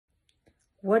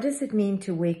What does it mean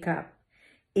to wake up?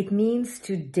 It means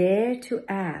to dare to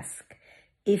ask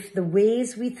if the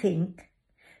ways we think,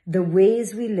 the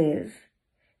ways we live,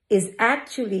 is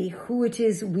actually who it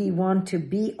is we want to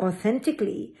be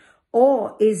authentically,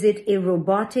 or is it a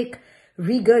robotic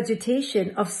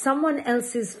regurgitation of someone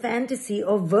else's fantasy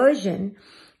or version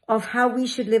of how we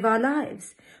should live our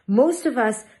lives? Most of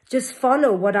us just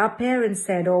follow what our parents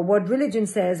said, or what religion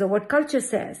says, or what culture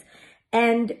says.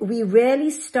 And we rarely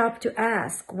stop to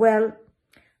ask, well,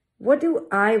 what do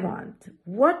I want?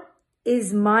 What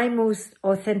is my most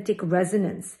authentic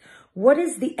resonance? What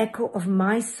is the echo of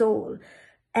my soul?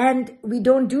 And we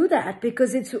don't do that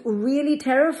because it's really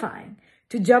terrifying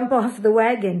to jump off the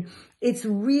wagon. It's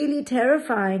really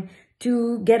terrifying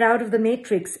to get out of the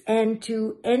matrix and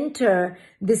to enter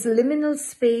this liminal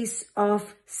space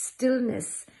of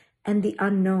stillness and the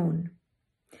unknown.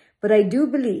 But I do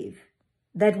believe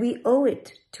that we owe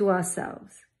it to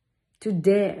ourselves to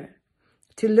dare,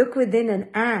 to look within and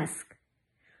ask,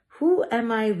 who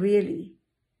am I really?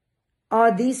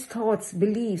 Are these thoughts,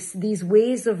 beliefs, these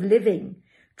ways of living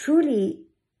truly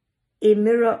a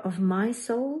mirror of my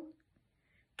soul?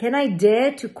 Can I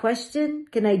dare to question?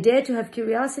 Can I dare to have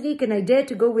curiosity? Can I dare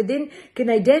to go within? Can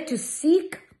I dare to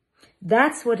seek?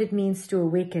 That's what it means to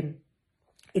awaken.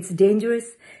 It's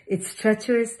dangerous, it's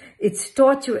treacherous, it's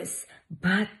torturous,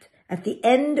 but at the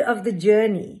end of the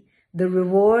journey, the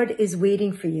reward is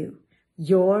waiting for you,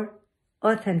 your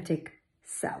authentic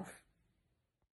self.